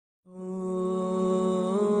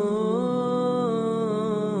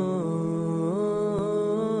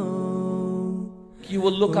you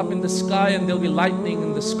will look up in the sky and there will be lightning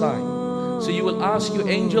in the sky. So you will ask your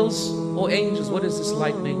angels, oh angels, what is this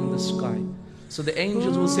lightning in the sky? So the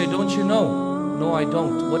angels will say, don't you know? No, I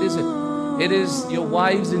don't. What is it? It is your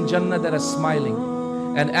wives in Jannah that are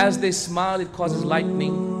smiling. And as they smile, it causes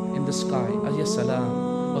lightning in the sky. Yes,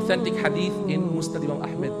 salam. Authentic hadith in Musnad Imam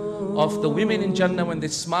Ahmed of the women in Jannah, when they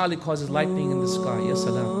smile, it causes lightning in the sky. Yes,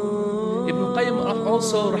 salam. Ibn Qayyim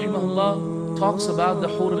also, rahimahullah, talks about the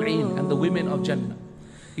Hur al-Ain and the women of Jannah.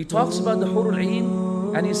 He talks about the Hur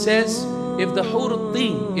al-Ain and he says, if the Hur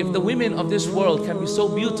al-Teen, if the women of this world can be so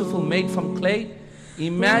beautiful, made from clay,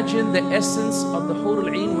 imagine the essence of the Hur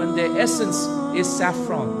al-Ain when their essence is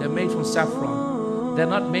saffron. They're made from saffron. They're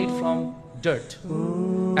not made from dirt.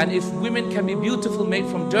 And if women can be beautiful, made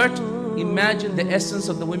from dirt, imagine the essence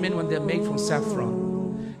of the women when they're made from saffron.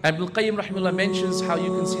 And Ibn Qayyim rahimahullah mentions how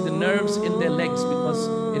you can see the nerves in their legs because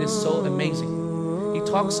it is so amazing. He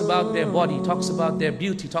talks about their body, talks about their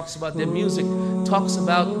beauty, talks about their music, talks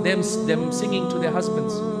about them singing to their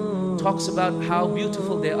husbands, talks about how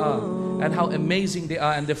beautiful they are and how amazing they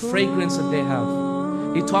are and the fragrance that they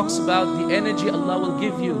have. He talks about the energy Allah will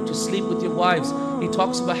give you to sleep with your wives. He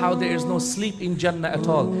talks about how there is no sleep in Jannah at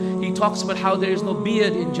all. He talks about how there is no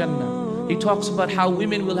beard in Jannah. He talks about how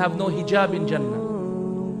women will have no hijab in Jannah.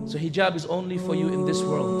 So hijab is only for you in this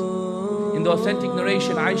world. In the authentic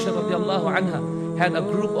narration, Aisha radiallahu anha had a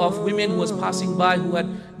group of women who was passing by who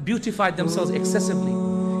had beautified themselves excessively.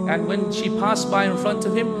 And when she passed by in front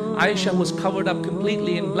of him, Aisha was covered up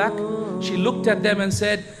completely in black. She looked at them and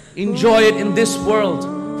said, enjoy it in this world,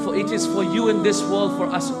 for it is for you in this world, for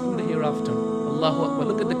us in the hereafter. Allahu Akbar.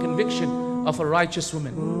 Look at the conviction of a righteous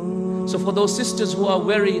woman. So for those sisters who are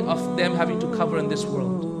wary of them having to cover in this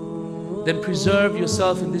world, then preserve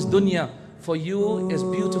yourself in this dunya, for you is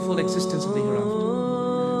beautiful existence in the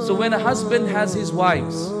hereafter. So when a husband has his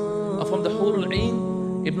wives from the Hur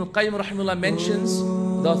al-Ain, Ibn Qayyim rahimahullah mentions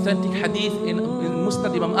the authentic hadith in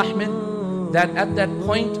Musnad Imam Ahmed that at that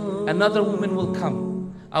point another woman will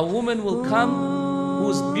come. A woman will come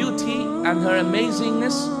whose beauty and her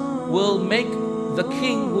amazingness will make the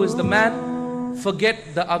king, who is the man,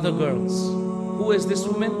 forget the other girls. Who is this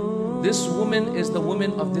woman? This woman is the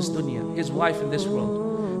woman of this dunya, his wife in this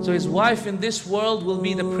world. So his wife in this world will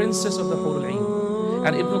be the princess of the Hur al-Ain.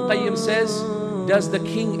 And Ibn Qayyim says, does the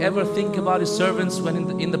king ever think about his servants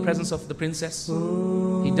when in the presence of the princess?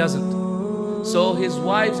 He doesn't. So his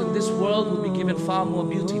wives in this world will be given far more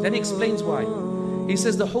beauty. Then he explains why. He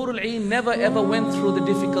says the Hur al-Ain never ever went through the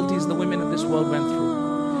difficulties the women of this world went through.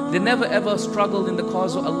 They never ever struggled in the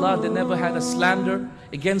cause of Allah. They never had a slander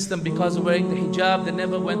against them because of wearing the hijab. They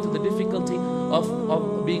never went through the difficulty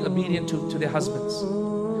of being obedient to their husbands.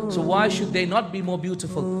 So why should they not be more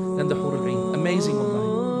beautiful than the Hur al-Ain? Amazing Allah.